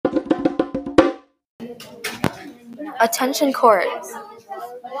Attention court.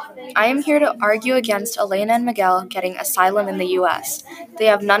 I am here to argue against Elena and Miguel getting asylum in the U.S. They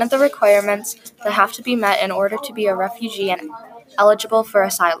have none of the requirements that have to be met in order to be a refugee and eligible for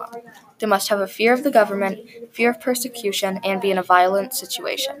asylum. They must have a fear of the government, fear of persecution, and be in a violent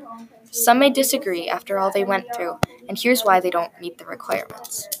situation. Some may disagree after all they went through, and here's why they don't meet the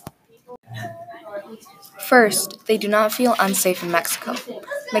requirements. First, they do not feel unsafe in Mexico.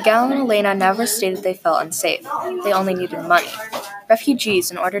 Miguel and Elena never stated they felt unsafe. They only needed money.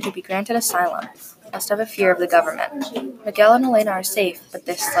 Refugees, in order to be granted asylum, must have a fear of the government. Miguel and Elena are safe, but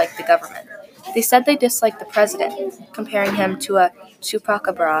dislike the government. They said they dislike the president, comparing him to a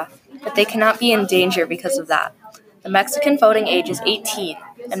chupacabra, but they cannot be in danger because of that. The Mexican voting age is 18,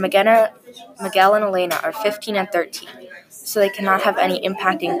 and Miguel and Elena are 15 and 13, so they cannot have any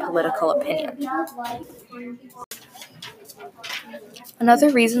impacting political opinion. Another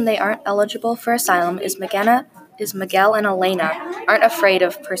reason they aren't eligible for asylum is Miguel and Elena aren't afraid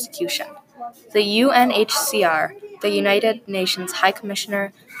of persecution. The UNHCR, the United Nations High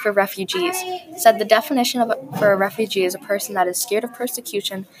Commissioner for Refugees, said the definition for a refugee is a person that is scared of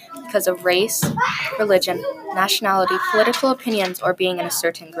persecution because of race, religion, nationality, political opinions, or being in a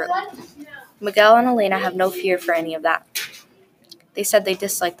certain group. Miguel and Elena have no fear for any of that. They said they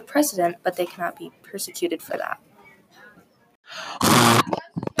dislike the president, but they cannot be persecuted for that.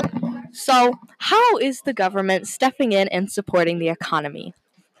 So, how is the government stepping in and supporting the economy?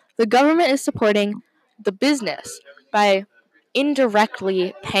 The government is supporting the business by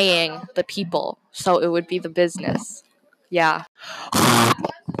indirectly paying the people, so it would be the business. Yeah.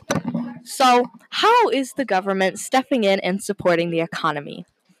 So, how is the government stepping in and supporting the economy?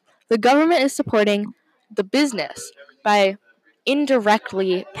 The government is supporting the business by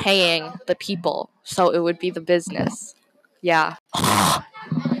indirectly paying the people, so it would be the business. Yeah.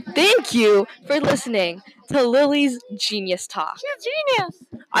 Thank you for listening to Lily's Genius Talk. She's genius.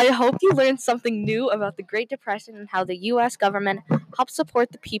 I hope you learned something new about the Great Depression and how the U.S. government helped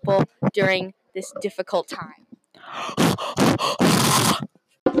support the people during this difficult time.